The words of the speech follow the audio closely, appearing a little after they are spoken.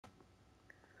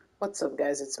What's up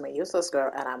guys, it's me, Useless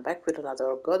Girl, and I'm back with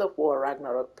another God of War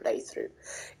Ragnarok playthrough.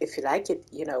 If you like it,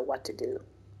 you know what to do.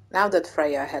 Now that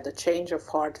Freya had a change of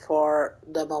heart for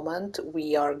the moment,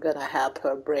 we are gonna help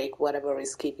her break whatever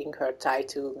is keeping her tied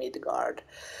to Midgard.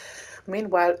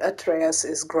 Meanwhile, Atreus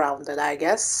is grounded, I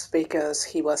guess, because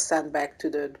he was sent back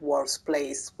to the dwarf's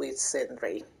place with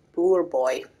Sindri. Poor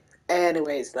boy.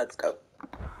 Anyways, let's go.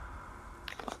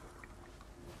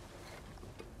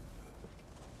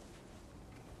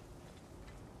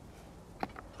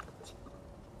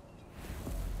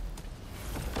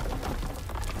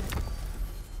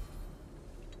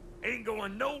 Ain't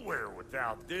going nowhere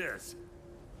without this.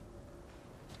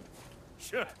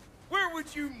 Sure, where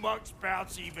would you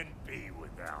muckspouts even be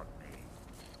without me?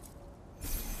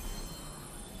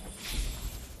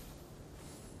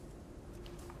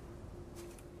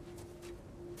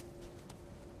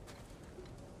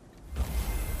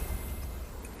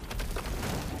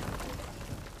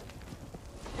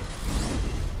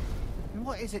 And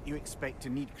what is it you expect to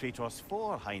need Kratos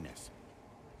for, Highness?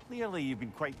 Clearly you've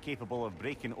been quite capable of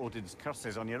breaking Odin's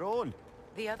curses on your own.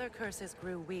 The other curses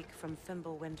grew weak from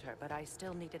Fimbulwinter, but I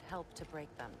still needed help to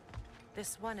break them.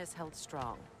 This one is held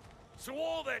strong. So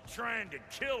all that trying to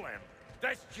kill him,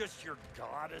 that's just your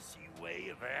goddessy way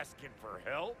of asking for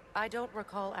help? I don't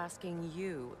recall asking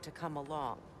you to come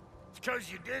along. It's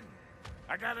 'cause you didn't.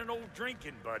 I got an old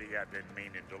drinking buddy I've been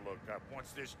meaning to look up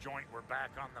once this joint were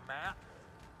back on the map.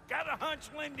 Got a hunch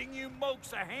lending you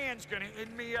mokes a hand's gonna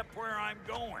end me up where I'm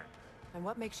going. And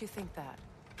what makes you think that?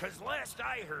 'Cause last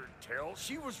I heard tell,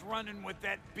 she was running with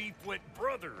that beeflet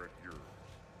brother of yours.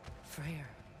 Freyr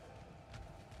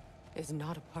is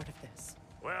not a part of this.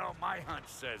 Well, my hunch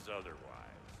says otherwise.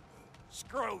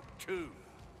 Scrote, too.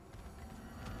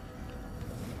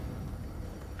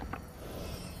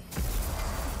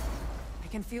 I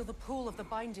can feel the pull of the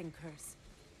binding curse.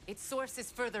 Its source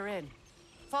is further in.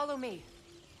 Follow me.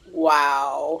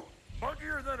 Wow.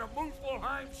 Muggier than a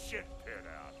Muspelheim shit pit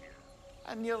out here.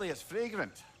 And nearly as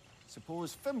fragrant.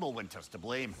 Suppose Fimbulwinter's to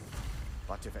blame.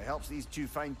 But if it helps these two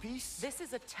find peace... This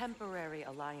is a temporary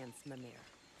alliance, Mimir.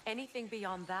 Anything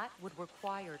beyond that would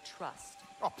require trust.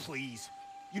 Oh, please.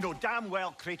 You know damn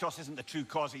well Kratos isn't the true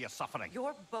cause of your suffering.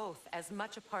 You're both as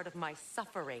much a part of my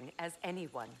suffering as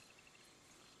anyone.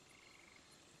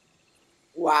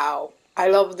 Wow. I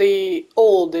love the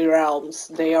old realms.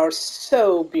 They are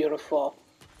so beautiful.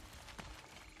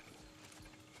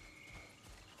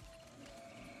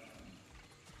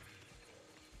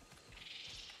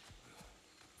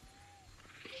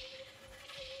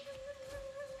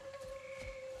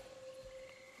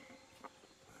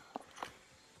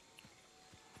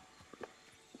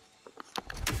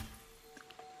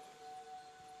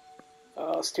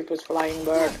 Oh, stupid flying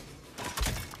bird.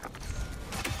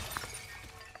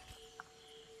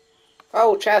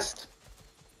 Oh, chest.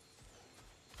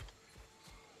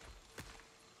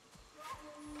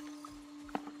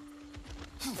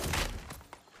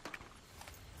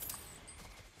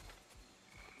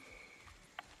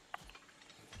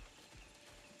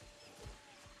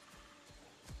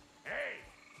 Hey,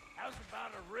 how's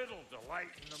about a riddle to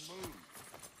lighten the mood?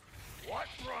 What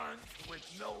runs with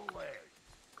no legs?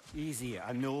 Easy,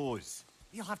 a nose.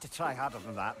 You'll have to try harder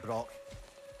than that, Brock.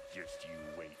 Just you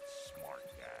wait, smart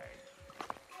guy.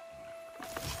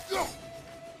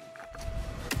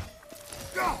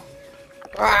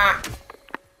 Ah!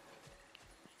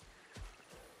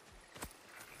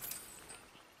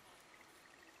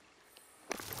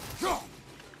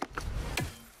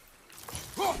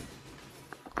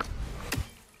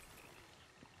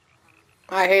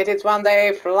 I hate it when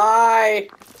they fly.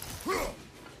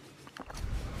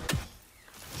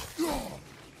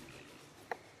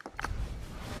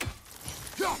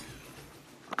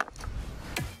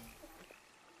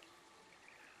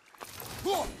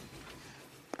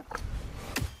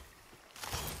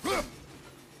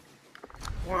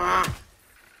 Wah.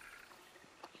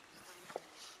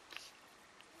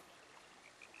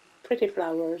 Pretty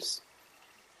flowers.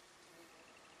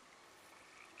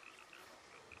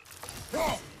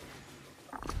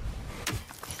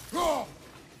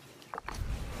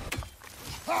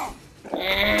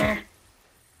 Eh.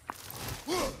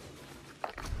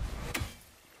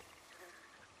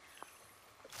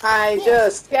 I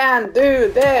just can't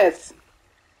do this.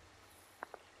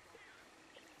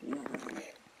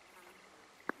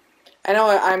 I know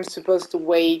I'm supposed to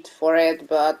wait for it,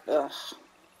 but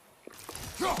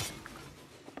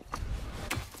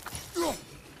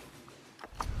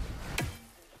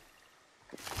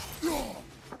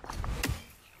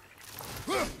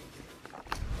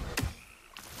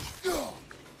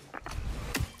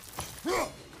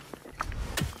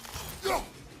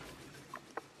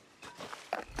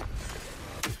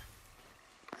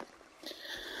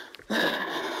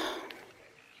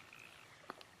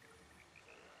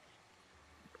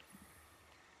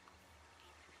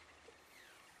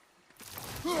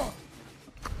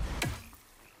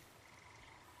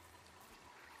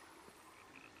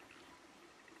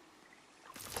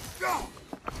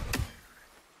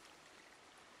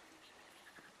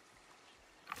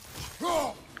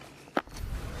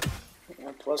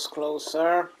was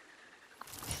closer.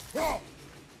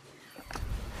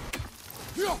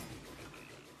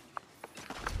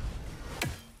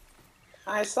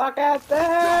 I suck at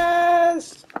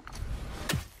this!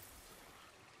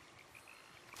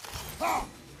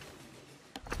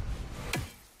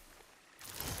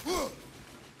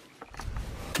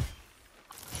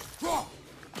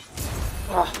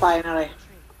 Oh, finally.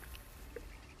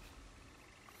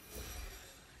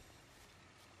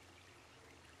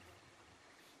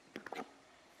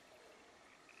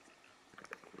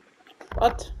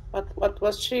 What? What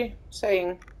was she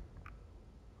saying?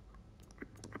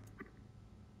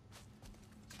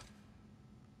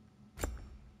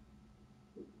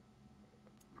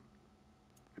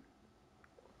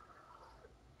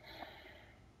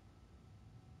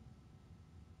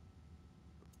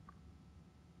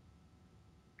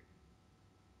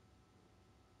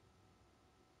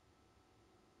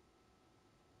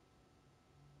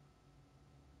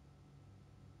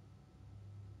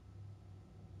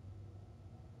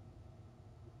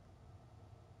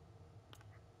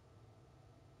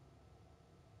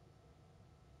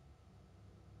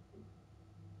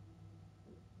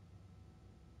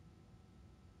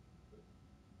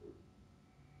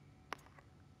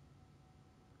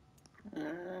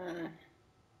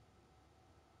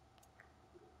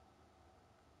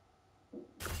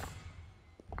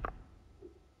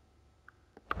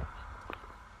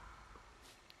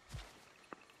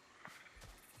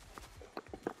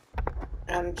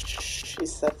 And she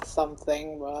said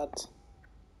something, but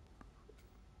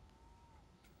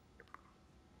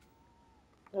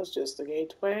that's just the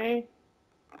gateway.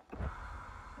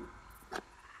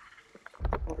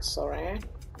 Oh, sorry.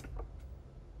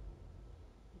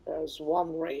 There's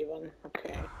one raven.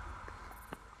 Okay.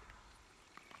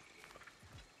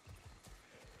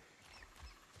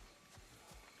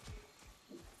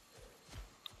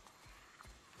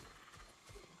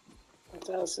 What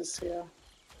else is here?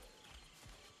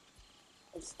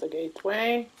 That's the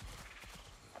gateway.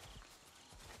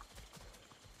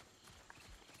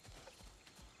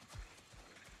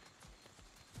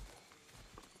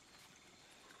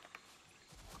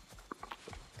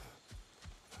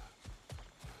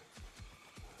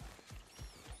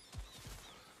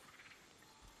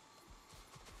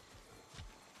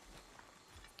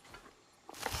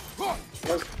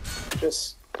 That's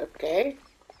just okay.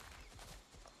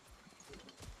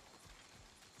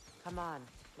 Come on,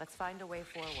 let's find a way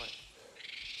forward.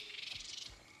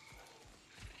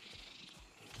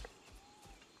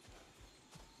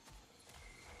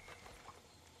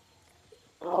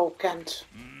 Oh, Kent.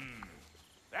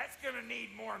 That's gonna need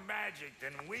more magic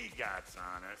than we got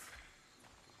on us.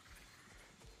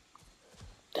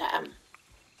 Damn.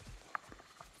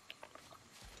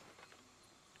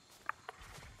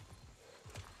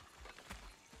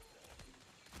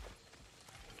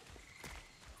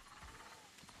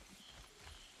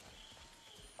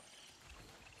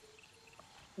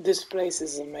 This place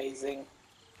is amazing.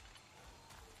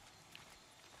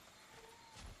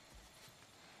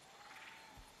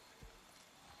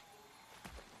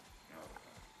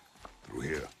 Through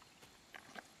here.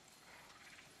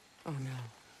 Oh no.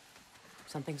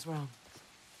 Something's wrong.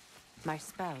 My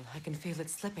spell, I can feel it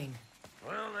slipping.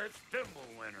 Well, that's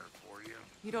Thimblewinter for you.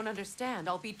 You don't understand.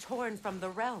 I'll be torn from the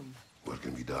realm. What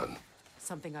can be done?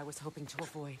 Something I was hoping to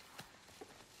avoid.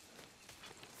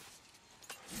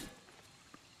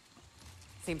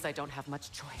 Seems I don't have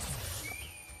much choice.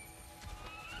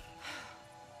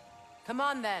 Come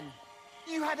on, then.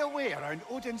 You had a way around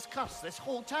Odin's curse this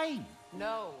whole time.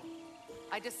 No.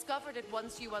 I discovered it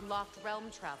once you unlocked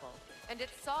realm travel, and it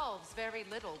solves very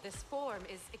little. This form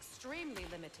is extremely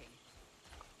limiting.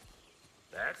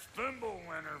 That's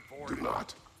Thimblewinter for Do you.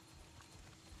 not.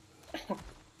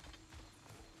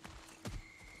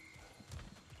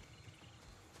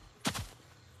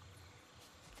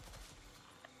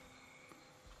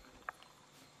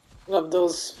 Love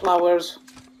those flowers.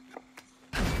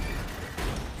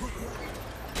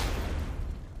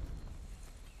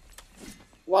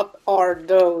 What are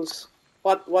those?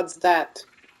 What's that?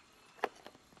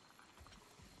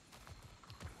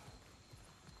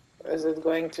 Is it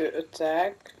going to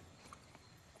attack?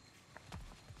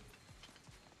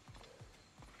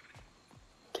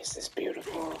 This is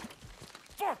beautiful.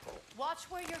 Watch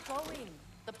where you're going.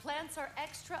 The plants are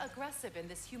extra aggressive in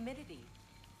this humidity.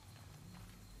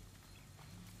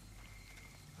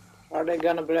 Are they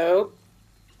gonna blow?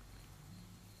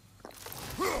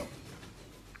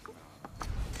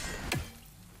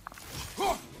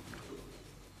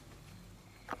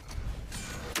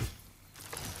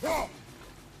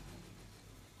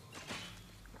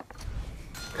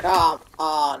 Come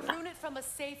on. Prune it from from a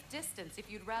safe distance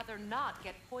if you'd rather not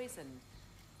get poisoned.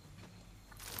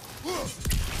 Ooh,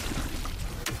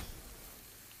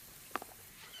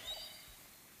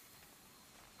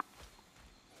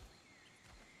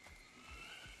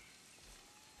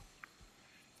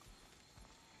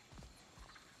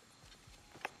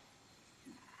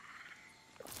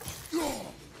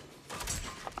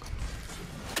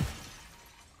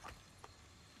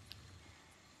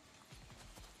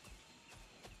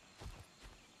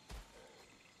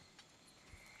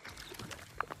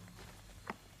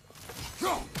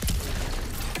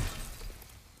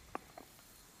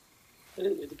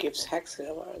 it gives hex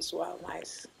silver as well.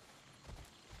 Nice.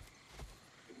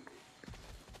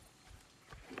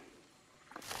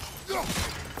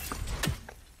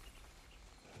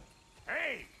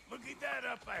 Hey, look at that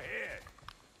up ahead.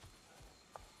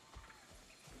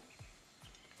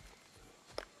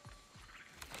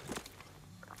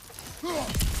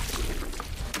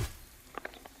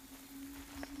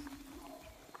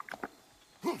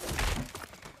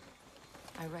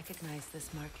 I recognize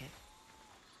this market.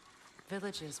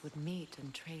 Villages would meet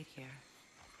and trade here.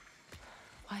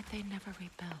 Why'd they never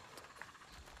rebuild?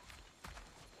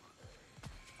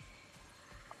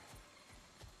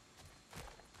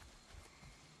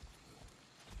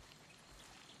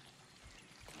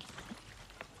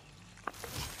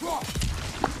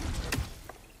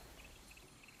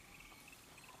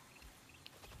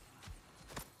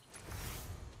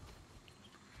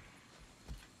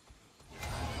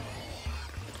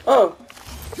 Oh!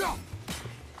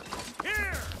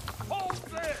 Here! Hold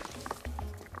this!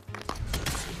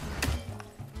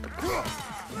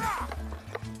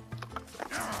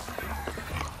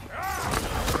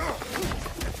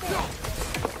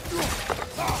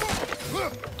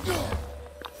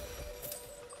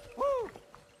 Woo!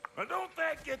 Now don't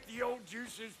that get the old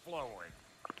juices flowing?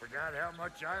 Forgot how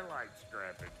much I like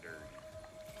scrapping dirty.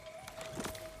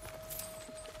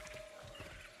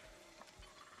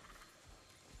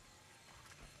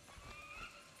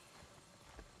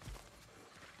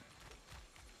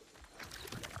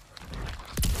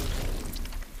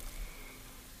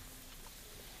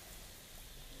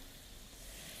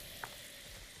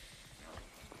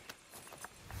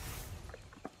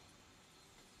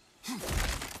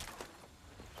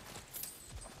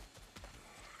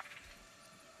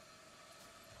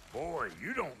 Boy,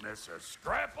 you don't miss a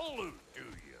scrap of loot, do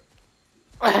you?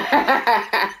 Where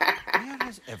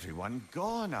has everyone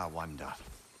gone, I wonder?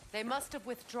 They must have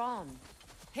withdrawn,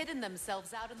 hidden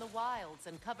themselves out in the wilds,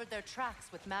 and covered their tracks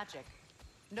with magic.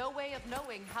 No way of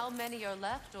knowing how many are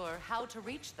left or how to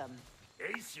reach them.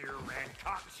 Aesir ran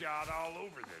cockshot all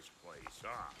over this place,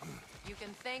 huh? You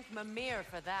can thank Mimir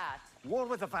for that. War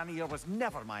with the Vanir was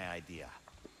never my idea.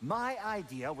 My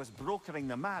idea was brokering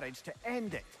the marriage to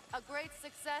end it. A great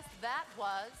success that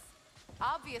was.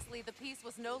 Obviously, the peace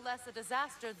was no less a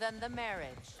disaster than the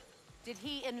marriage. Did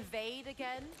he invade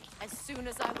again, as soon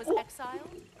as I was exiled?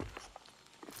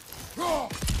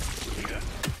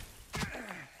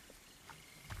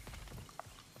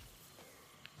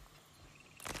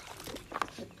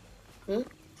 Hmm?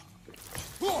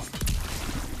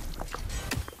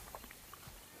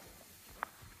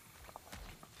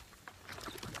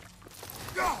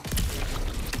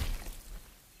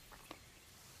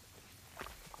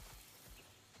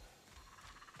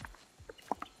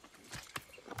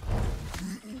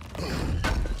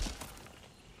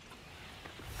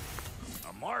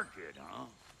 A market, huh?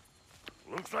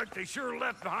 Looks like they sure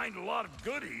left behind a lot of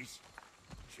goodies.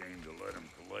 Shame to let them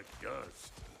collect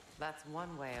dust. That's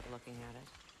one way of looking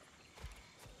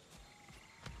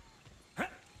at it.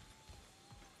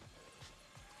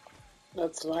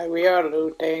 That's why we are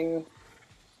looting.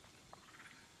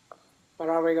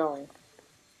 Where are we going?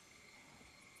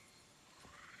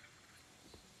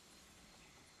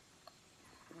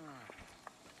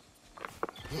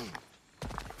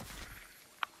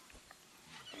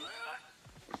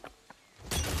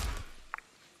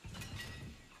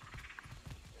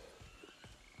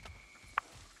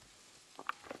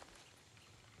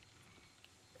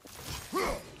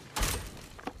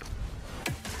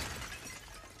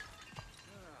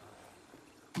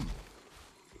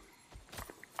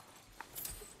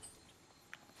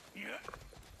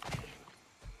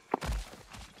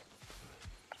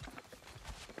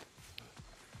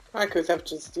 I could have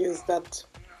just used that.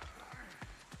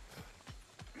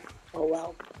 Oh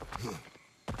well.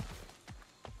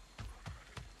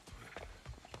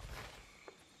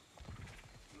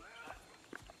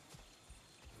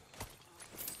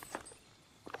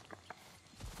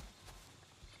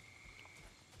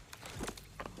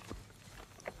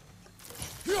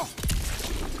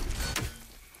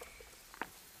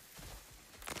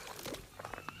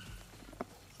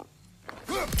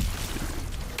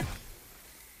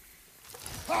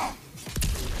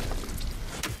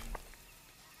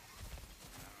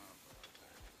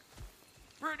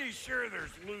 pretty sure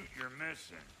there's loot you're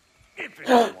missing. If you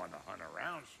don't want to hunt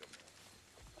around some.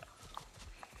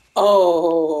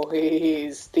 Oh,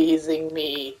 he's teasing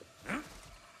me. Huh?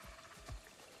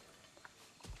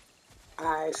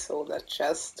 I saw that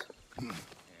chest.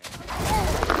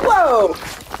 Whoa!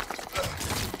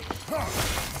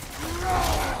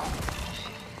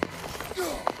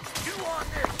 You on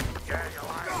this, you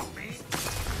gaggle me?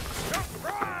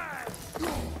 Surprise!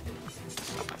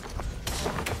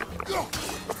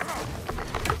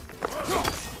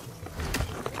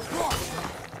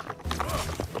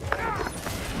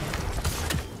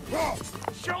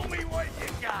 Show me what you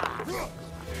got!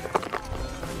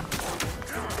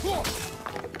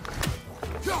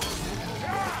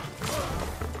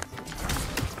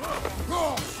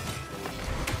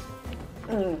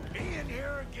 Being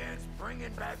here again's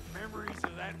bringing back memories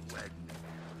of that wedding.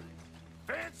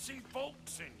 Fancy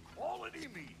folks and quality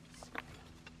meats.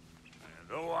 And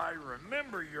though I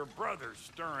remember your brother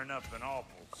stirring up an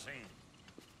awful scene.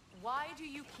 Why do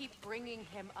you keep bringing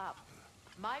him up?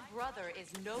 My brother is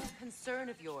no concern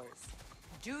of yours.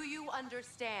 Do you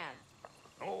understand?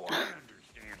 Oh, I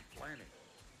understand plenty.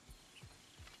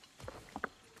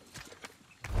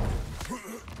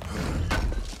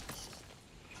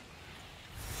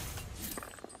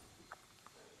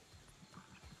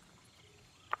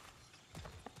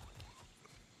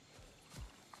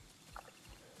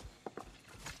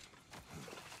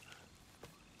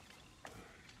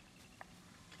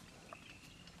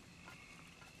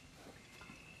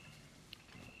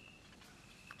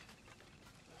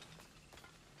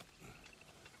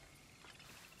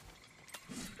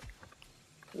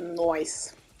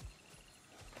 Nice.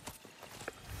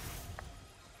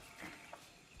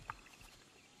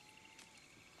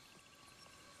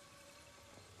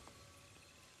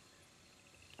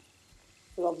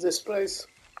 Love this place.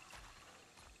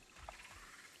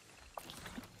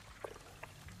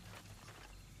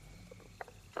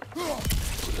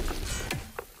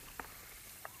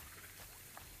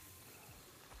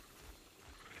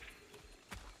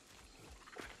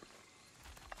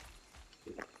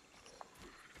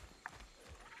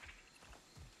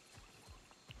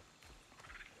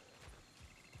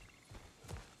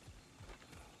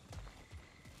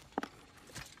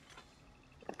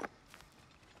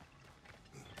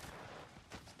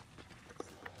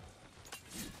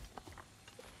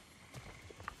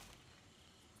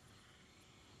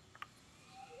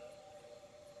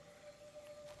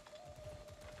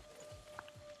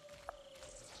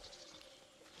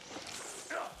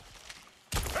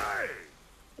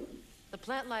 The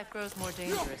plant life grows more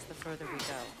dangerous the further we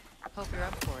go. Hope you're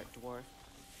up for it, dwarf.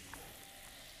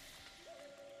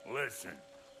 Listen,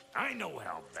 I know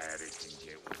how bad it can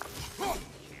get with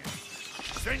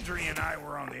you. Sindri and I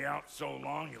were on the out so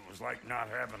long it was like not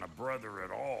having a brother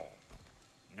at all.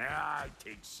 Now I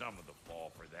take some of the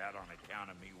fall for that on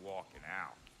account of me walking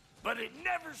out. But it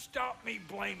never stopped me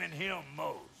blaming him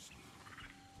most.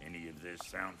 Any of this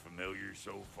sound familiar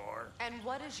so far? And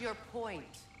what is your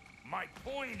point? My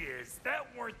point is, that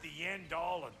weren't the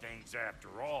end-all of things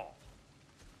after all.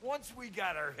 Once we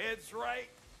got our heads right,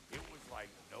 it was like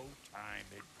no time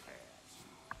had passed.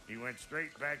 He went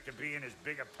straight back to being as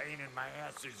big a pain in my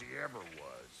ass as he ever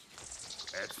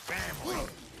was. That's family.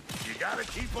 You gotta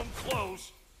keep them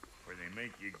close, or they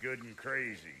make you good and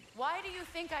crazy. Why do you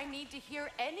think I need to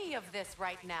hear any of this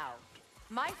right now?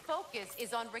 My focus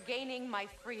is on regaining my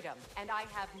freedom, and I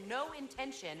have no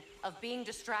intention of being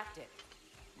distracted.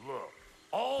 Look,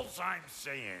 alls I'm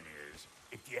saying is,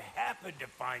 if you happen to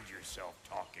find yourself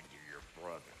talking to your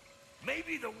brother,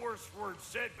 maybe the worst words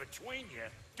said between you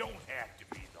don't have to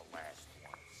be the last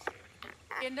ones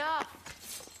said.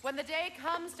 Enough! When the day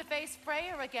comes to face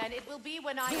Freyr again, it will be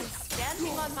when I am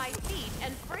standing on my feet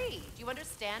and free. Do you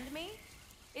understand me?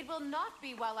 It will not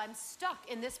be while I'm stuck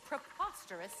in this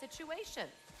preposterous situation.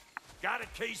 Got a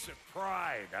case of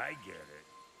pride, I get it.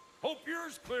 Hope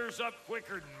yours clears up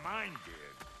quicker than mine did.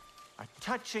 A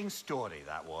touching story,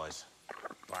 that was.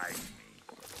 Bite me.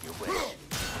 You wish.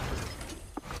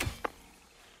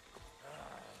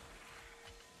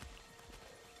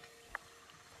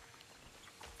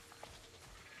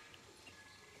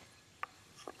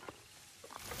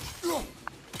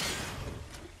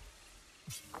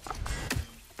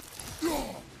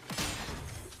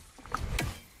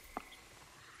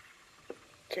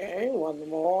 Okay, one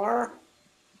more.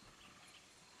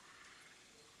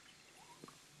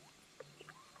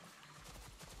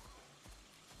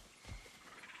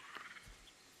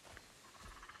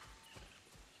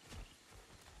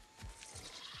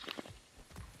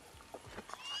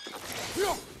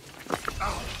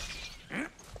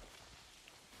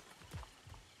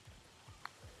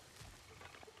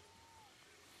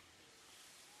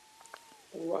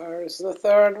 Where's the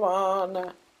third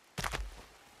one?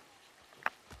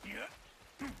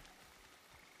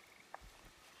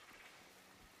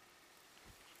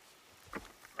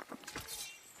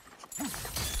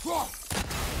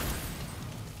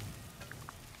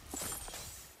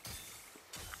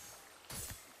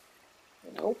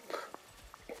 Nope.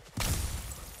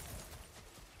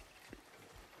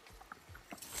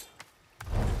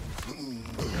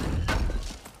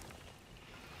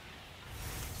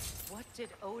 What did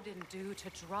Odin do to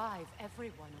drive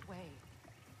everyone away?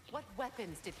 What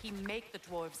weapons did he make the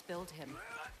dwarves build him?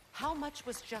 How much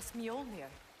was just Mjolnir?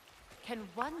 Can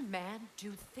one man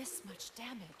do this much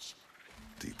damage?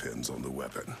 Depends on the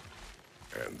weapon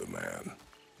and the man.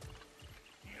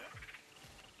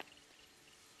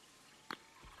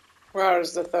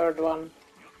 Where's the third one?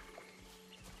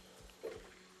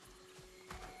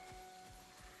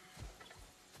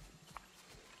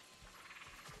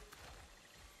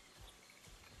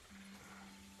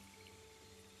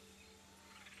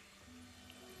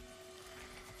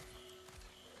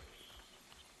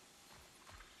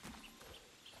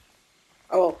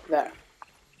 Oh, there.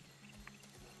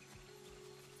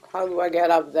 How do I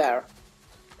get up there?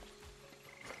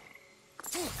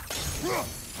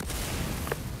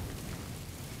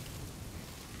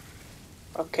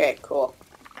 Okay, cool.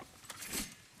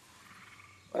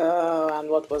 And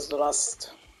what was the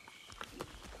last?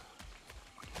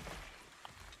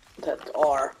 That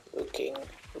R looking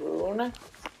rune.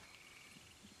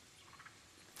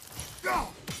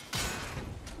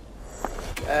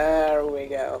 There we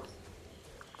go.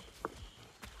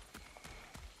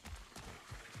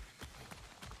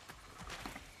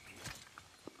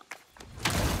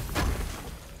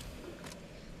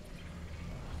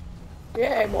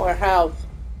 Yay, more health.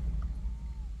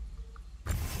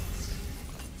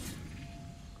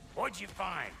 What'd you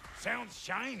find? Sounds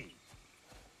shiny.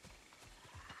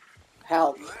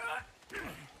 Health.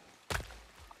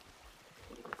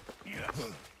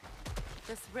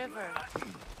 This river.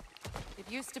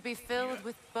 It used to be filled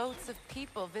with boats of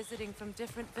people visiting from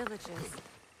different villages.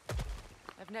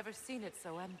 I've never seen it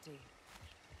so empty.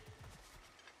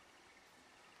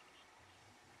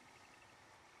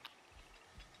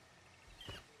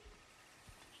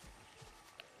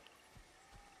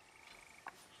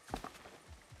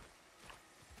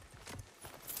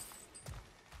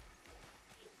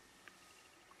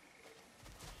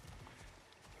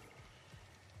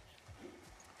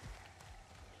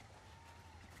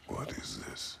 What is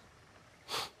this?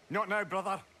 Not now,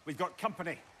 brother. We've got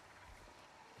company.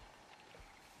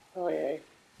 Oh yay.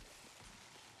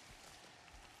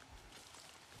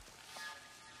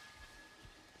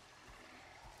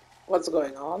 What's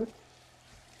going on?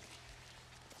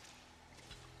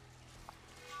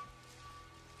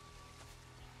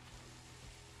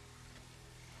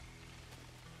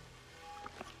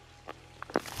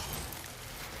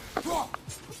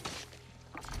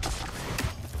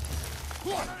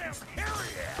 One of them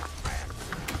hairy ass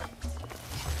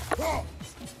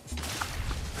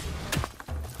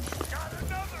got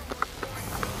another one going,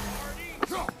 Marty.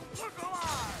 Look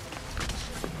alive.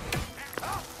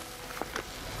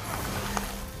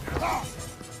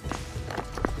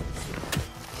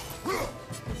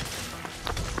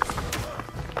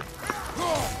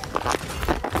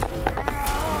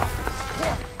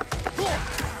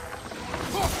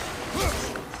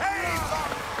 Hey,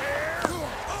 Buckbear,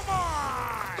 come on.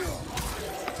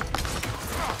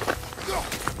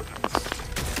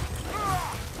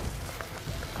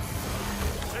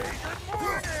 Say good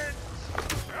morning.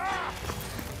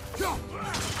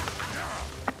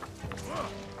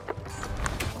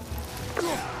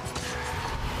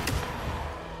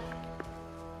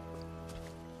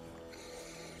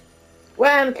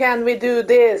 When can we do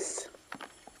this?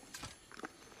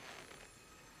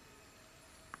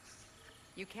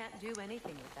 You can't do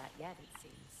anything with that yet, it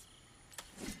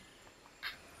seems.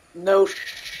 No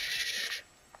shh.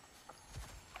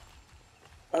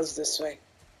 What's this way?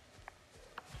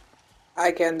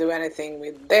 I can't do anything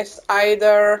with this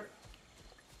either.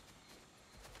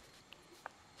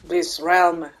 This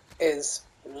realm is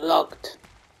locked.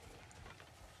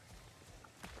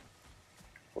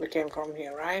 We came from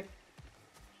here, right?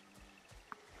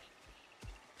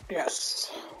 Yes.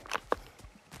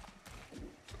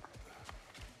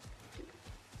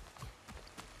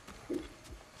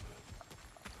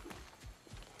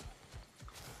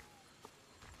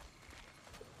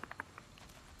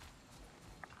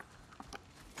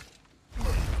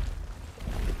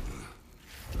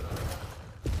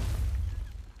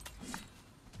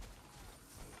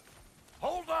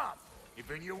 Hold up! If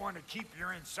you want to keep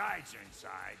your insides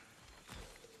inside.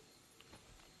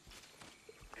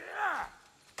 Yeah!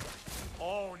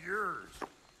 All yours,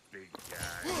 big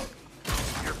guy.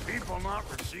 Your people not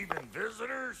receiving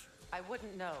visitors? I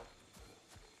wouldn't know.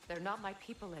 They're not my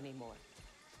people anymore.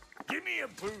 Give me a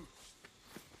boost.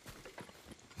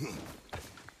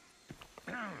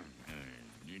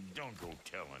 You don't go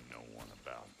telling no one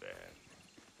about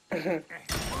that.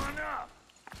 Come on up.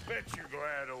 Bet you're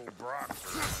glad old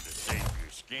Brock's around to save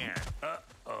your skin.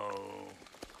 Uh-oh.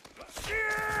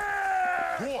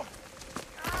 Shit!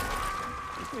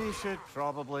 We should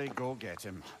probably go get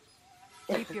him.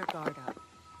 Keep your guard up.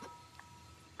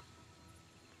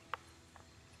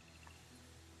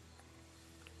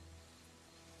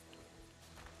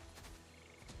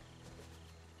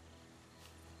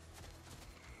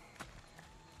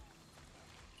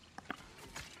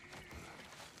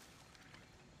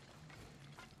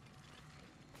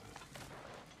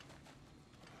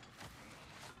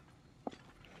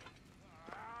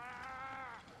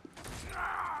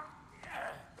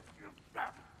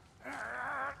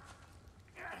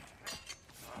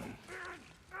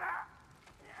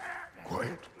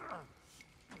 Quiet.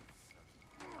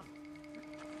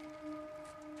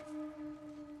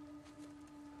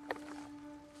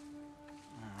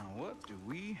 What do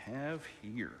we have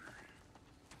here?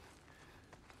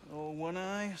 Oh, One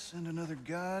Eye, send another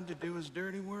god to do his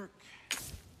dirty work.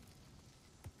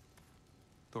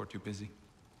 Thor too busy?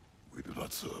 We do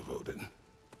not serve Odin.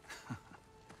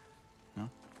 No?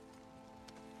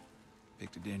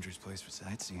 Picked a dangerous place for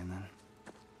sightseeing, then.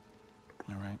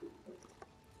 All right.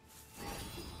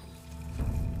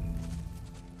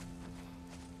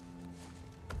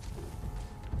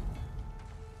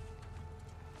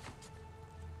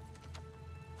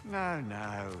 Now,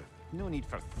 now. No need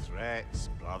for threats,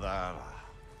 brother.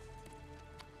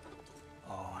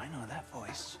 Oh, I know that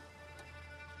voice.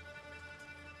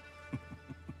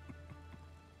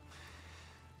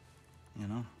 You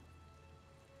know,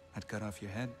 I'd cut off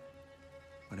your head,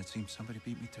 but it seems somebody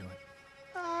beat me to it.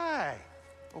 Aye.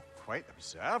 Oh, quite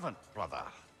observant, brother.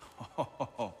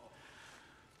 Oh,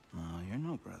 no, you're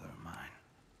no brother of mine.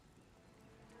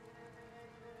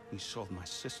 You sold my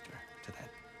sister to that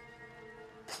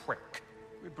prick.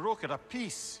 We broke it a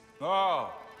piece.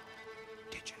 Oh!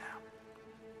 Did you now?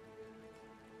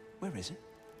 Where is it?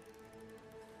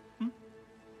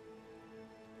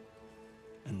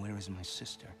 And where is my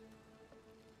sister?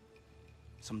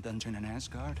 Some dungeon in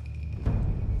Asgard?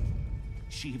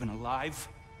 Is she even alive?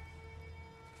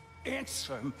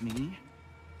 Answer me.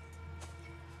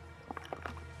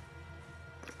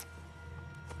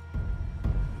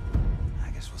 I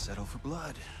guess we'll settle for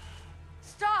blood.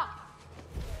 Stop!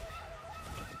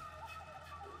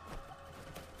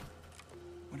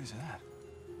 What is that?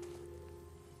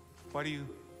 Why do you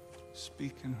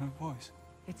speak in her voice?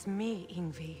 It's me,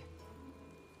 Ingvi.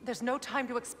 There's no time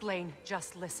to explain,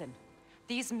 just listen.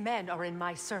 These men are in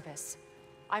my service.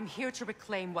 I'm here to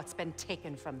reclaim what's been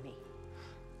taken from me.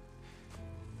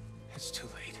 It's too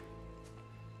late.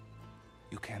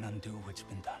 You can't undo what's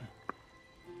been done.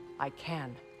 I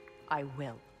can. I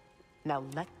will. Now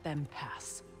let them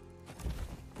pass.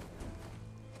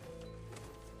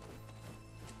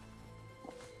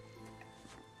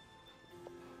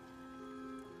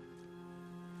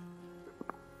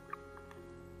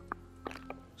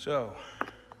 So,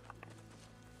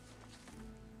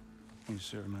 you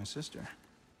serve my sister.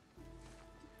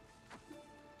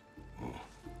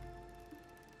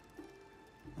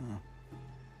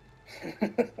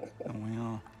 Don't we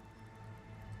all?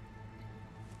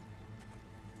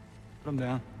 Put him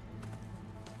down.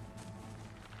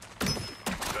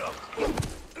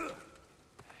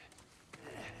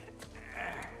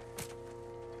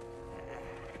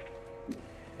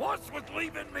 What's with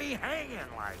leaving me hanging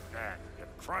like that, you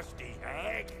crusty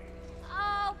hag?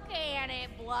 Oh, can it,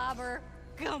 Blobber?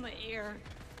 Come here.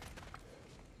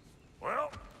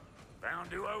 Well,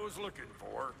 found who I was looking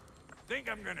for. Think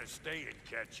I'm gonna stay and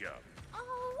catch up.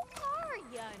 Oh, are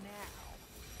ya now?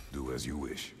 Do as you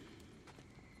wish.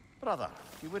 Brother,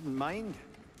 if you wouldn't mind,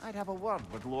 I'd have a word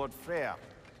with Lord Freyr.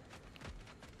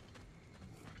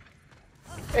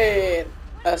 In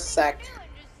a sec. What are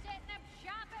you doing? Just setting up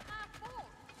shop at my fort.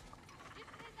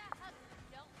 Just 'cause I hug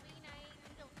you don't mean I ain't a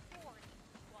little sorry,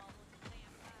 swallow the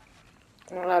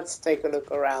vampire. Let's take a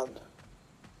look around.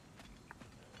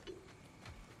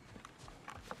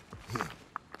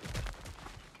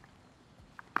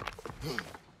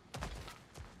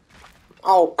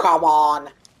 Oh, come on.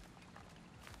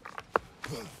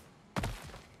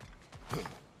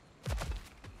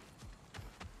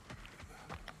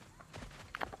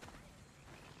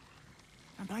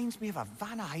 Reminds me of a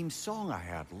Vanaheim song I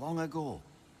heard long ago.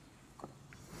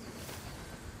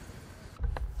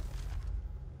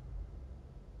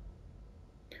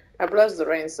 I bless the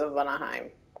rains of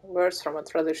Vanaheim. Words from a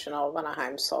traditional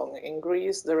Vanaheim song. In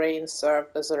Greece, the rain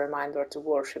served as a reminder to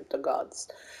worship the gods.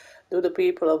 Do the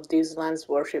people of these lands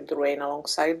worship the rain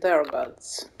alongside their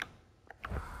gods?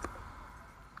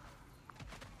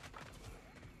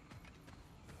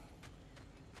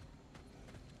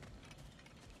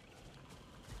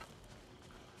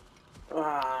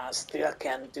 Ah, still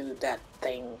can't do that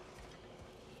thing.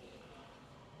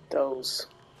 Those.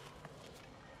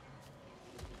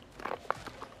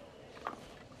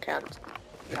 Can't.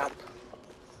 Jump.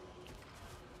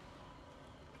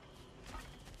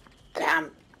 Damn.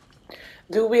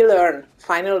 Do we learn,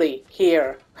 finally,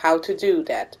 here, how to do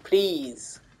that,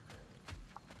 please?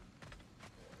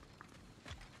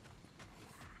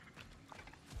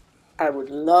 I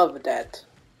would love that.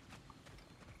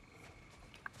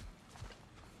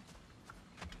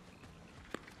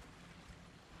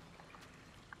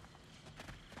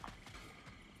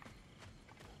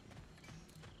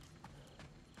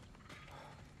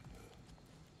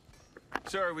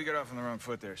 Sorry we got off on the wrong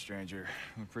foot there, stranger.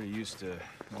 We're pretty used to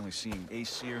only seeing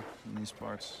Aesir in these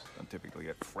parts. Don't typically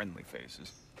get friendly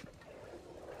faces.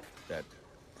 That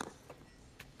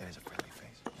is a friendly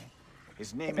face, right?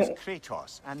 His name is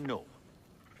Kratos, and no,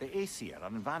 the Aesir are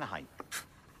in Vanaheim.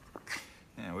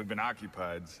 Yeah, we've been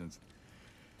occupied since...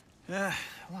 I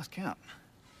lost count.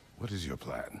 What is your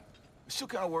plan? We're still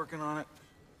kind of working on it.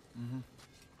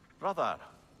 Brother,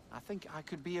 I think I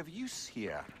could be of use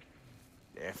here.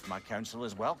 If my counsel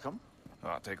is welcome. Oh,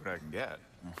 I'll take what I can get.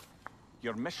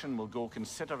 Your mission will go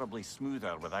considerably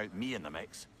smoother without me in the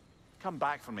mix. Come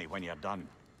back for me when you're done.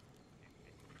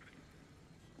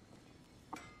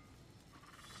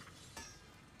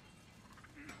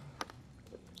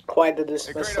 Quite the Hey,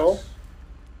 dismissal. Kratos.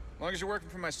 As long as you're working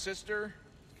for my sister,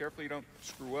 careful you don't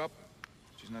screw up.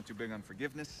 She's not too big on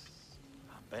forgiveness.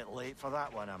 A bit late for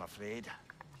that one, I'm afraid.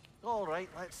 All right,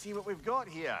 let's see what we've got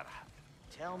here.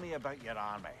 Tell me about your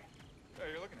army. Oh,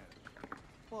 you're looking at it.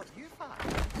 What you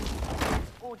find?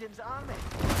 Odin's army.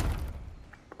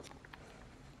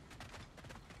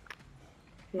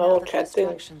 No Now that the chatting.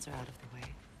 distractions are out of the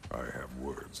way. I have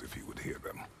words if you would hear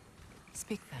them.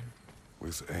 Speak then.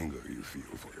 With anger you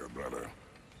feel for your brother.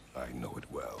 I know it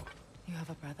well. You have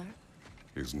a brother?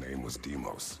 His name was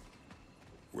Deimos.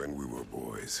 When we were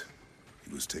boys,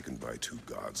 he was taken by two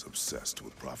gods obsessed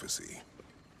with prophecy.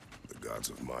 The gods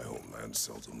of my homeland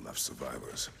seldom left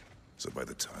survivors, so by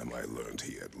the time I learned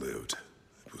he had lived,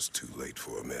 it was too late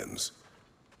for amends.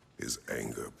 His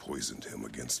anger poisoned him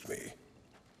against me.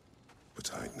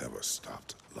 But I never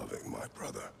stopped loving my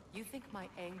brother. You think my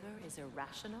anger is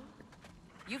irrational?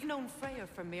 You've known Freyr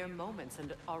for mere moments,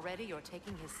 and already you're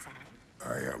taking his side?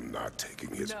 I am not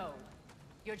taking his... No.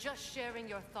 You're just sharing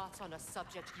your thoughts on a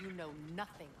subject you know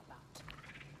nothing about.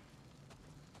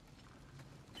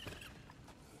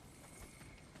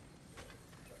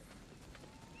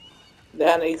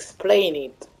 Then explain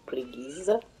it, please.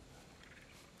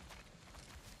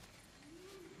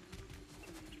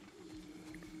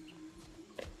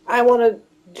 I want to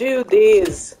do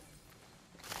this.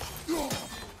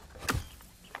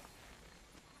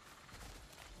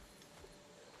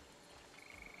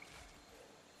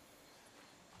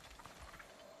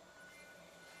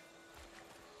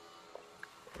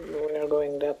 We are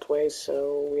going that way,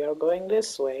 so we are going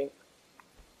this way.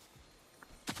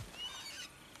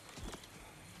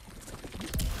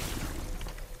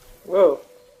 Whoa.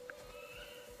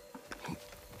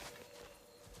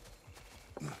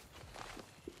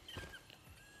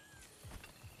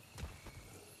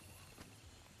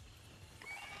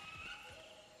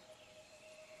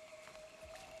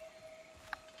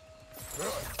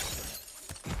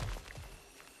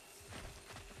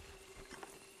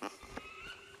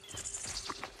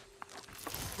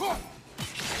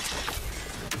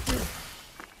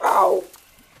 Ow.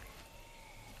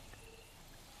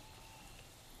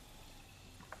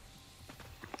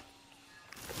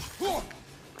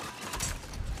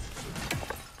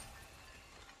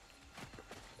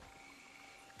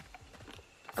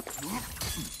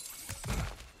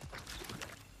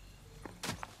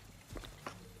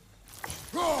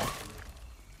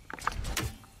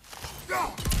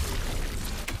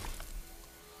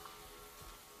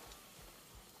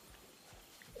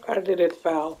 Where did it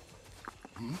fall?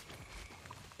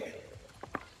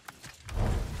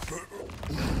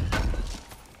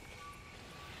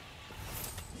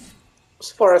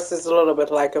 This forest is a little bit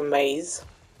like a maze.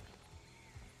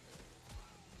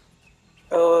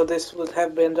 Oh, this would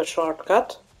have been the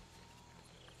shortcut.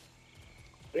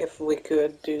 If we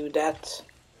could do that.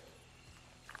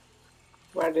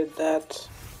 Where did that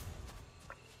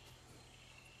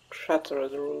shatter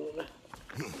the rune?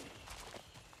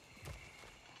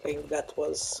 I think that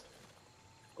was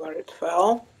where it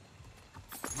fell.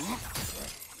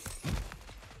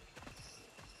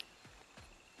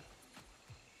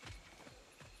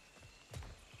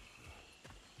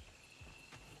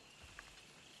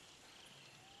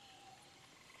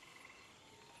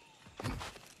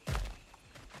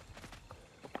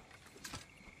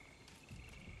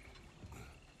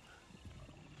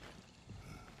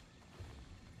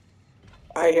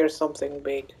 I hear something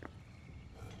big.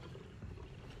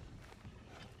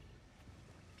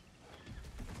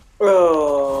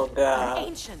 Oh An god.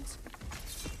 ancient.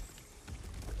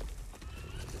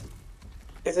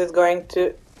 Is it going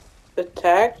to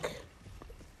attack?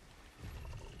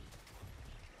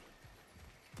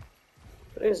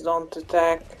 Please don't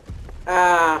attack.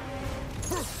 Ah.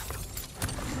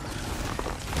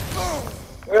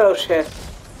 Oh shit.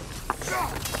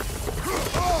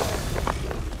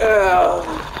 Oh.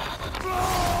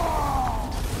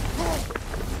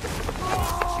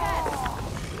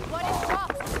 What it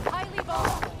drops is highly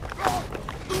vulnerable.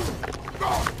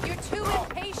 You're too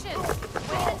impatient.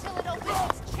 Wait until it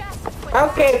opens its chest to attack.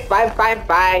 Okay,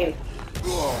 fine.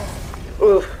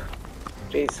 Oof.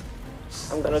 Jeez.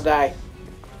 I'm gonna die.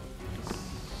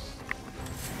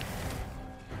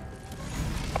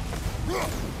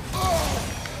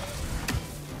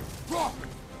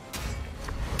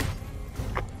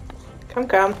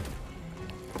 Come.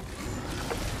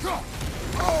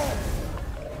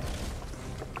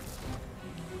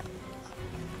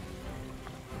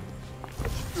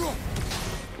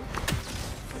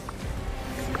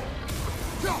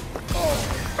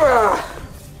 Ugh.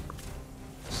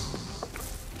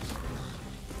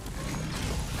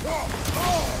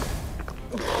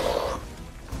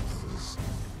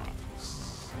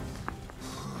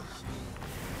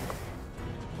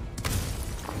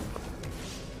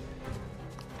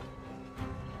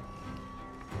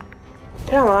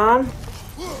 Come on. Grab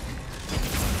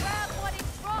what it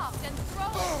dropped and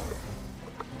throw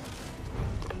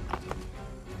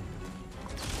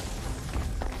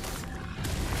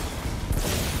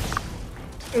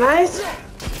it. Nice.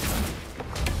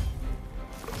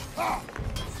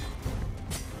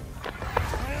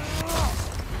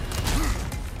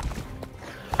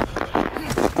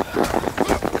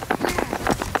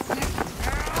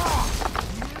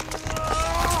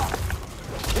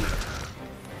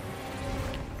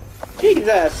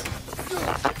 Jesus.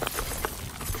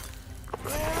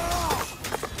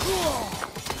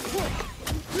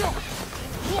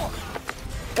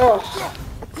 Oh.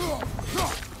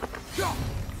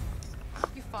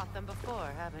 You fought them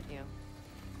before, haven't you?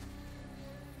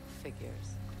 Figures.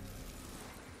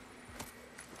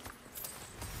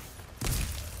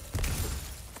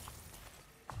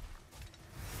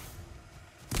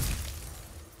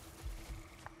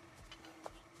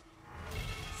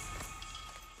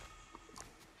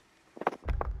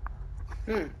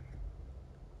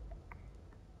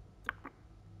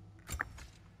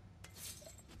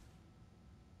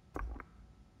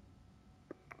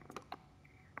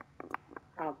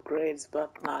 Upgrades,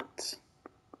 but not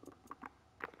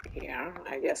here.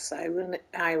 I guess I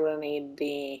will need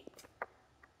the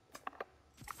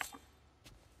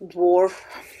dwarf.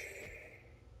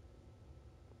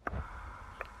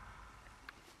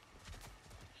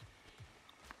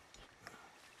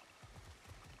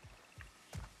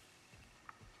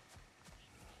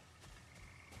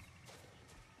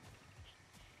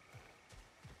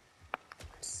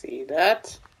 See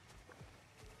that?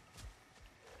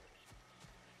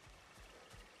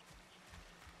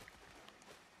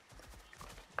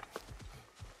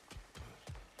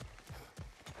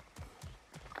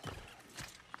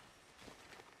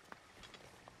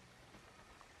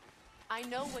 I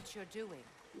know what you're doing.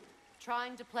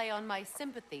 Trying to play on my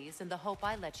sympathies in the hope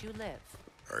I let you live.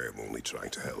 I am only trying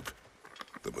to help.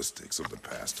 The mistakes of the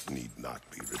past need not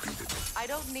be repeated. I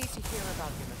don't need to hear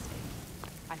about your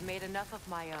mistakes. I've made enough of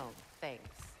my own, thanks.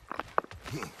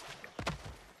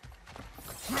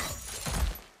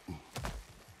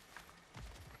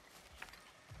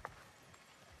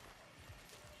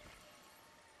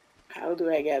 How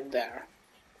do I get there?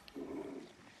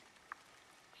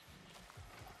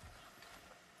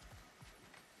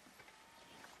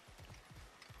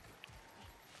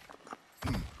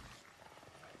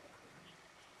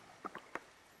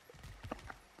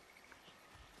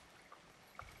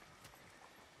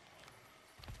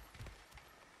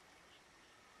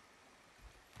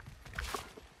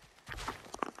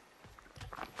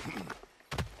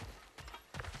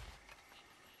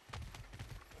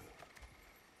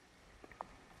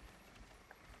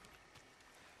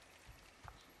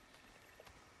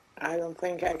 I don't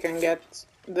think I can get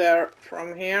there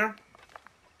from here.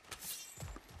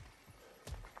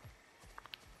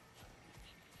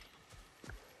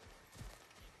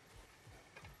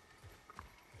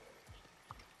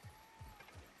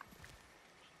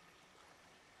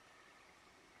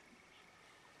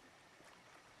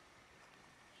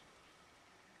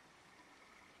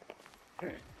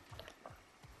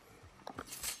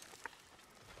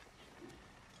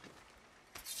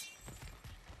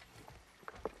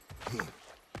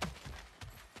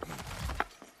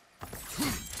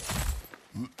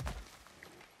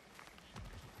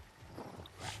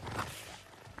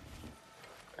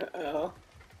 Uh-oh.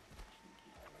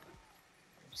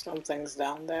 Something's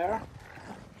down there.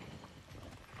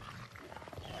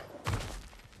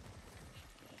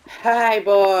 Hi,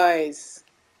 boys!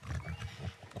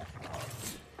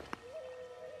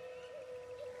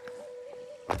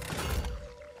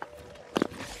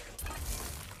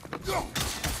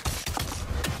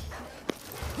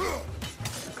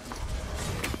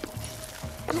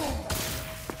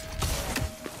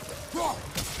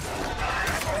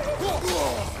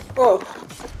 Oh.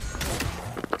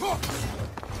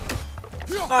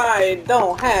 I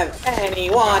don't have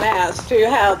anyone else to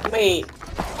help me.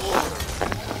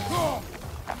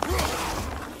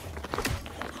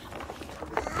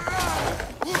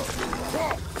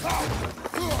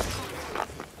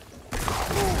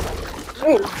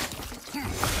 Ooh.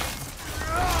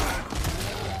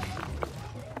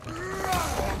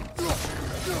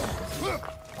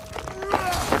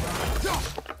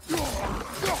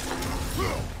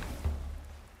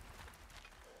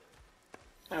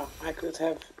 Oh, I could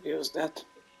have used that.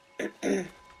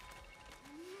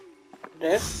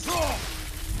 This.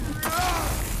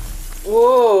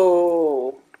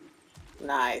 Whoa!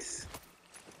 Nice.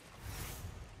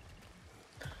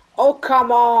 Oh,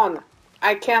 come on!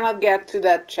 I cannot get to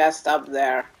that chest up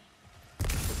there.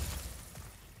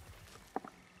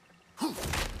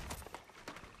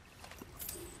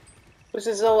 This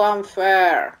is so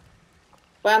unfair.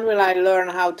 When will I learn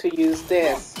how to use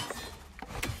this?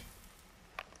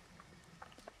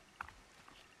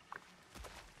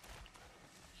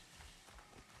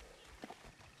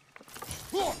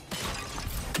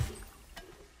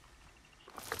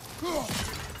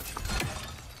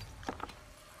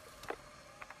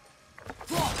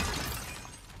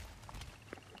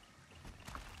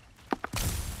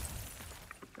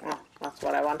 Oh, that's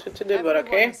what I wanted to do, but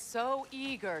Everyone okay. is so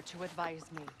eager to advise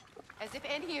me, as if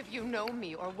any of you know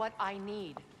me or what I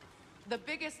need. The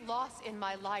biggest loss in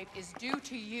my life is due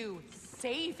to you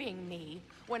saving me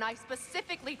when I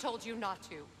specifically told you not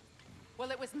to.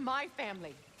 Well, it was my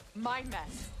family, my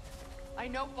mess. I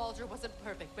know Baldur wasn't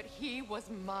perfect, but he was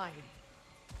mine.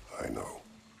 I know.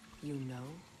 You know?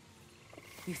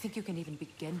 You think you can even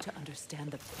begin to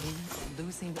understand the pain of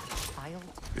losing a child?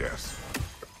 Yes,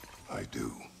 I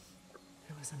do.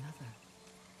 There was another.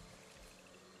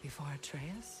 Before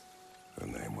Atreus? Her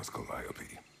name was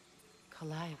Calliope.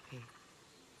 Calliope.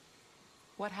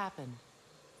 What happened?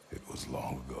 It was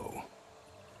long ago.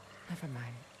 Never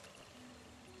mind.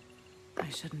 I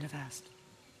shouldn't have asked.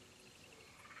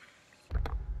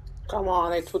 Come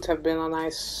on, it would have been a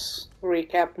nice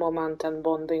recap moment and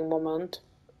bonding moment.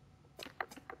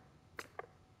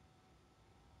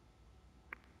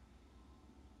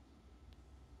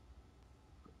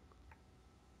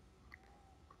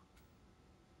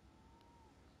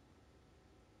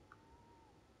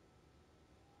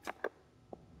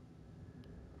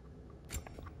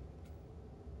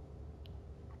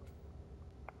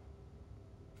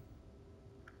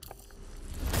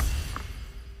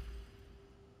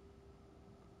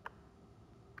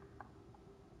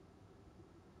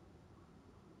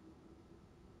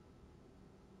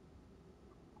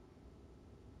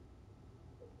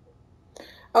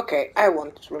 Okay, I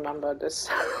won't remember this.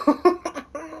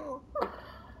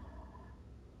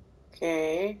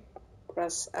 Okay,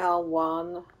 press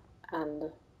L1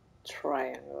 and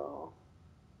triangle.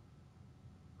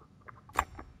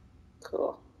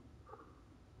 Cool.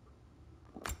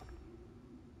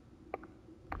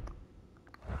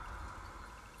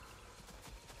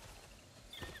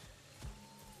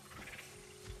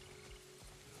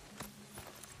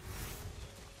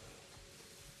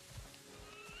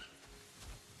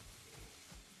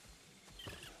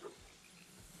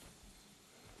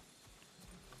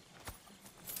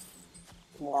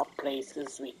 More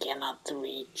places we cannot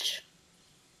reach.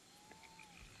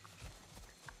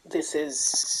 This is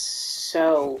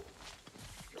so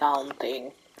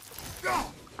daunting.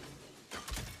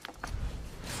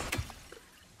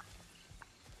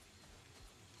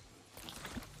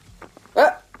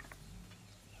 Ah!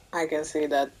 I can see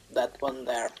that one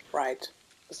there, right,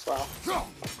 as well.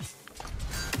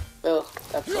 Ugh,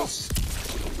 that was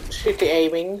shitty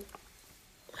aiming.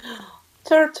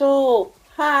 Turtle!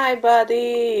 Hi,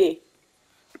 buddy!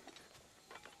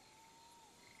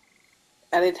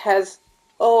 And it has...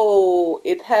 Oh,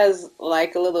 it has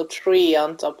like a little tree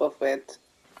on top of it.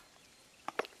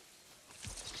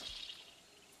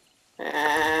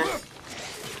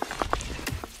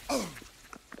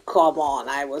 come on,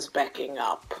 I was backing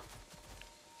up.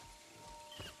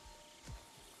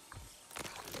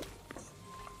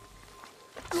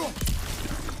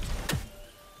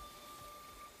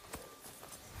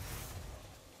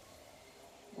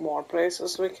 More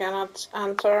places we cannot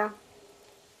enter.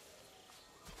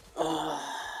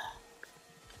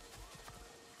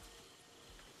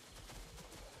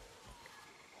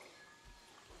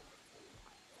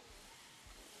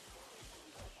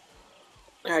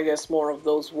 I guess more of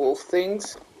those wolf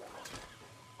things.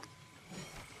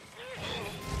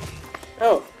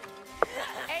 Oh.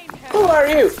 Who are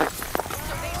you? They do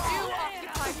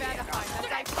occupy Vanaheim, as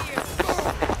I feared.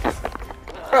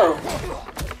 Oh.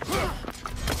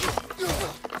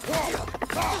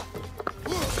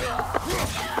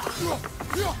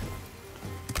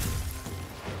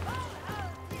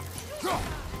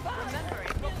 Remember,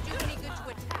 it won't do any good to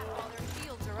attack while their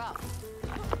shields are up.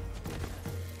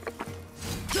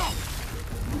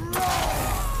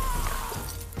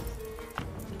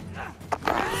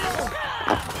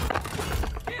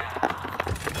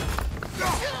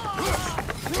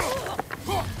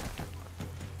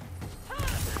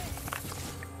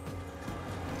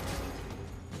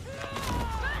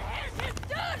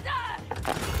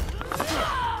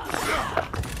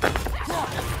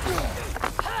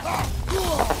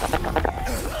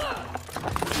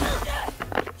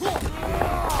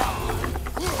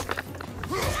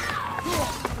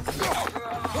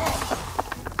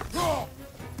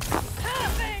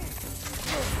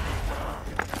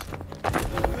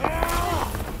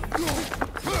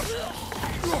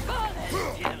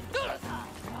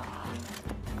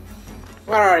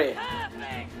 Where are you?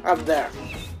 Up there.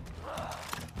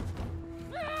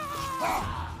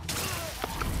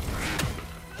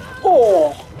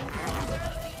 Oh!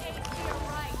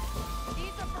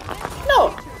 No!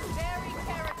 Very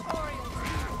territorial.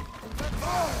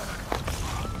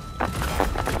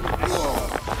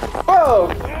 Whoa!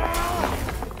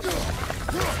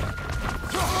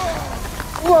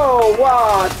 Whoa,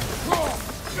 what?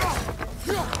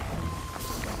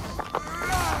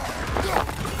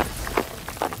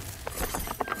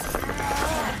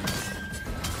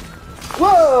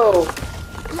 Whoa!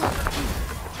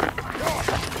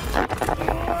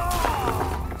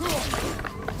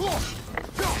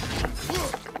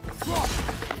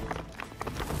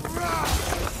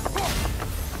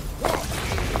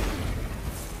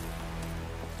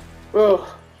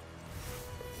 Oh.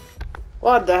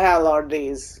 What the hell are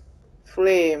these?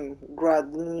 Flame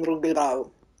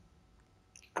Gradnrugrau.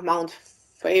 Amount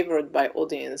favored by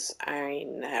audience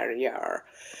Einherjar.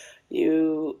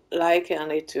 You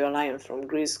liken it to a lion from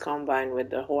Greece combined with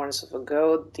the horns of a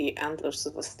goat, the antlers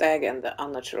of a stag, and the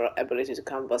unnatural ability to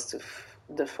combust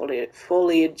the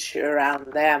foliage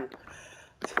around them.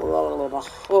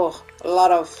 Oh, a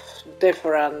lot of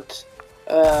different,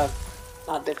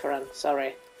 not different,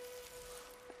 sorry.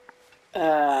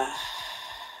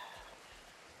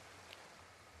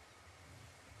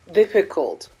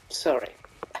 Difficult, sorry.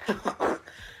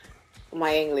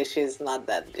 My English is not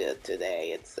that good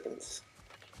today, it seems.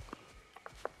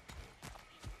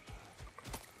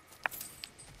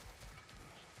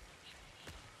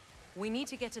 We need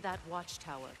to get to that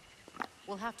watchtower.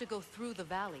 We'll have to go through the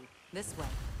valley, this way.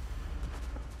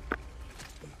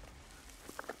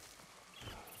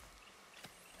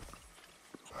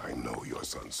 I know your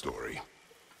son's story.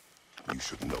 You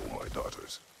should know my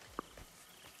daughter's.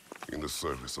 In the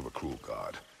service of a cruel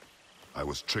god, I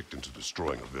was tricked into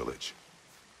destroying a village,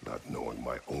 not knowing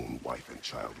my own wife and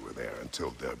child were there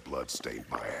until their blood stained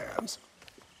my hands.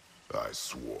 I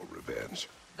swore revenge.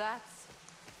 That's...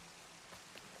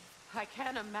 I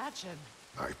can't imagine.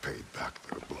 I paid back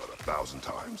their blood 1,000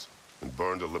 times and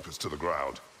burned Olympus to the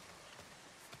ground.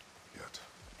 Yet,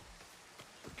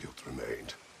 the guilt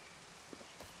remained.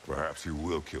 Perhaps you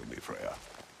will kill me, Freya,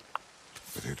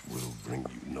 but it will bring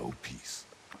you no peace.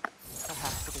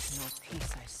 Perhaps it is no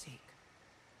peace I seek.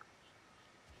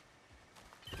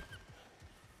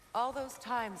 All those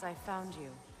times I found you,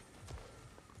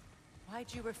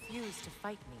 why'd you refuse to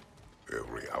fight me?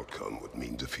 Every outcome would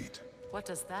mean defeat. What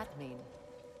does that mean?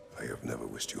 I have never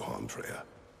wished you harm, Freya.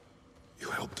 You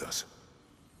helped us.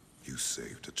 You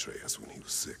saved Atreus when he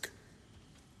was sick.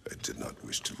 I did not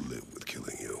wish to live with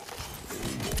killing you,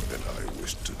 any more than I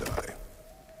wished to die.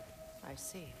 I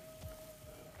see.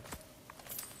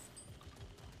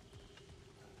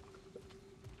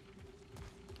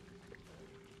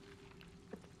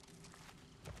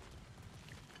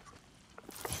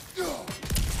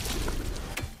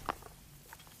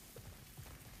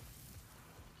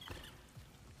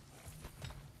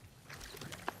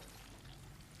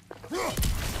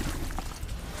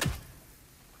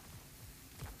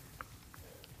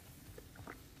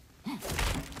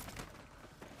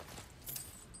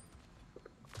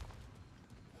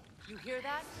 hear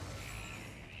that?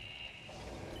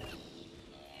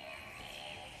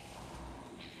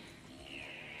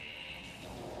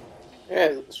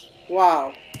 Yes.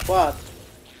 Wow. What?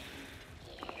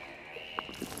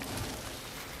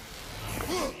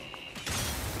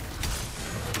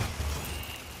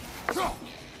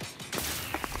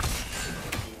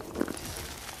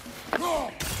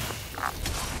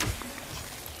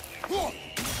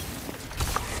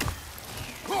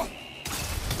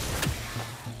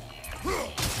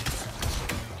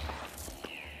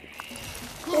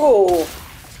 Oh.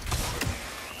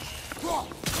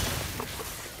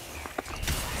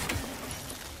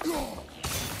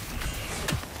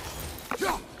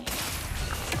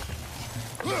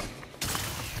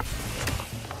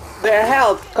 Their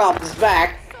health comes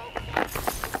back.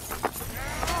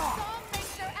 Song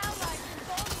makes their allies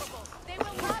invulnerable. They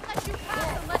will not let you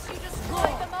pass unless you destroy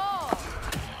them all.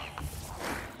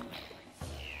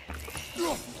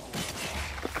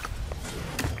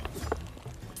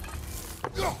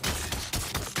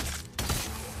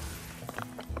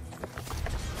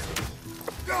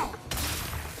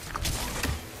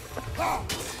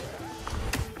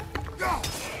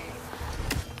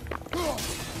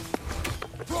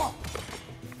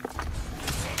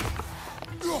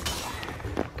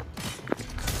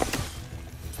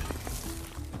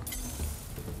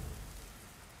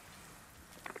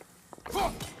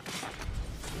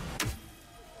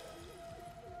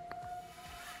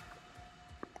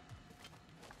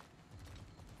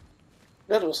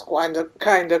 That was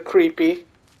kinda creepy.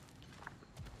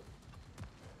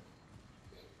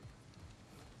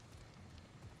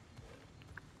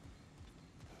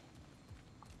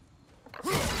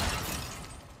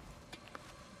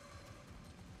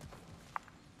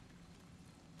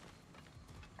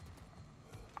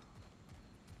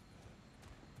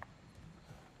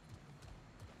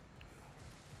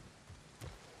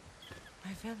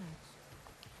 My village.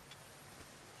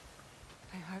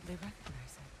 I hardly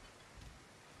recognize it.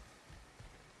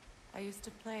 I used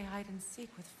to play hide and seek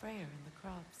with Freyr in the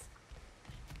crops.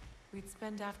 We'd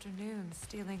spend afternoons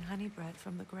stealing honey bread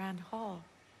from the Grand Hall.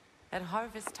 At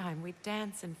harvest time, we'd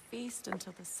dance and feast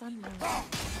until the sun rose.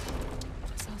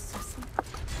 It was all so simple.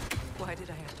 Why did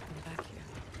I have to come back here?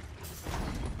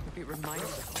 To be reminded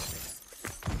of all this.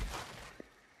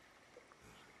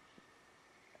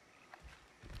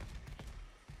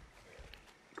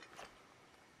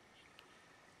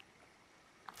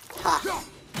 Ha!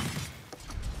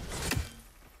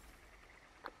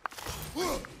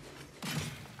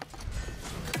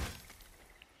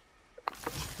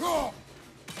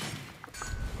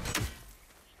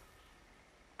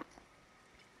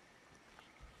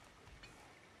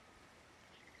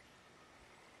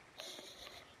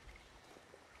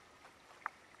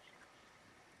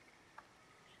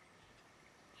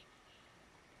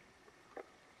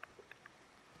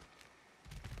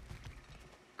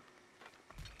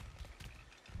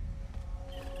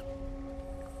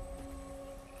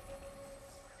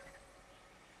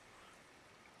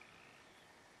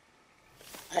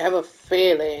 I have a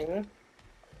feeling.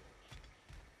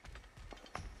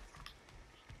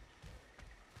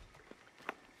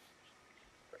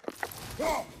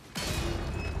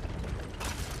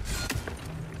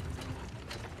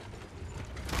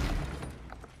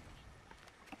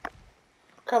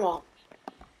 Come on.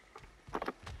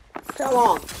 Come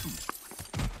on.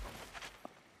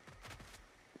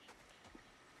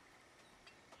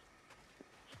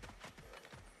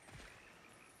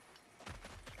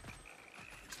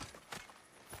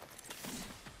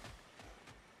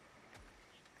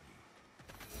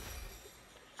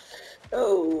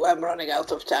 Oh, I'm running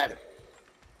out of time.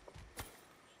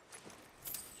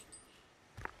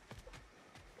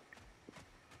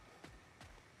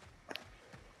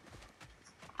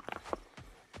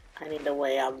 I need a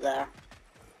way up there.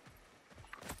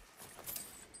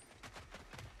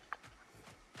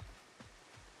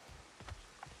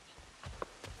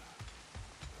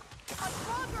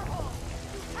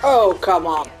 Oh, come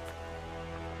on.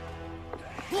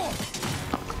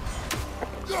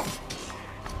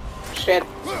 Shit.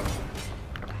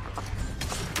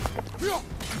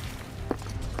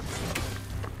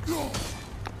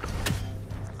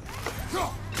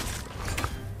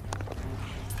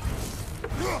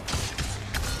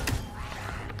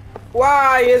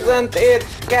 Why isn't it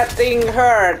getting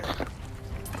hurt?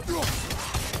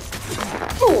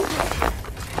 Ooh.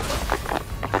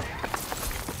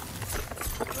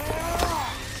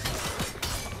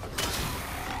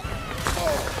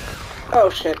 Oh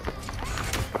shit.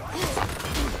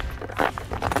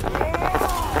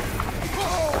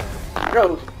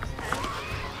 Go.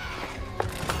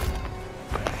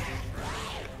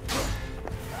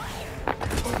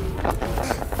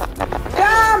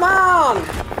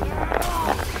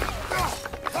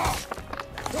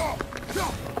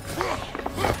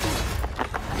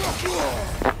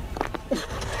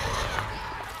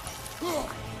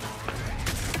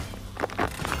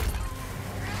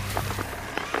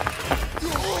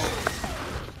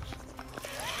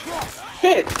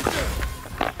 Shit!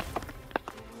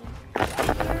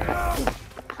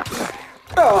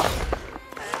 Oh!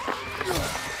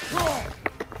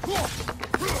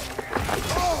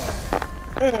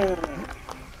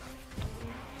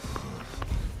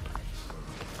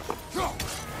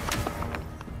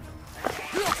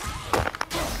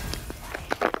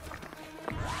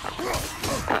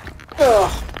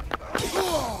 Oh!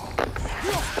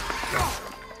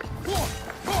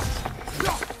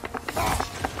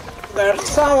 There's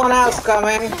someone else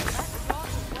coming. I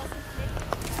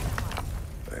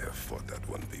have fought that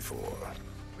one before.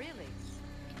 Really?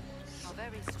 How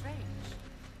very strange.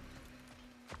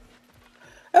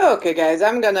 Okay, guys,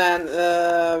 I'm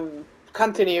gonna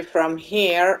continue from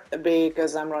here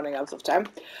because I'm running out of time.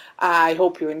 I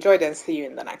hope you enjoyed and see you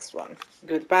in the next one.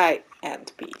 Goodbye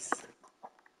and peace.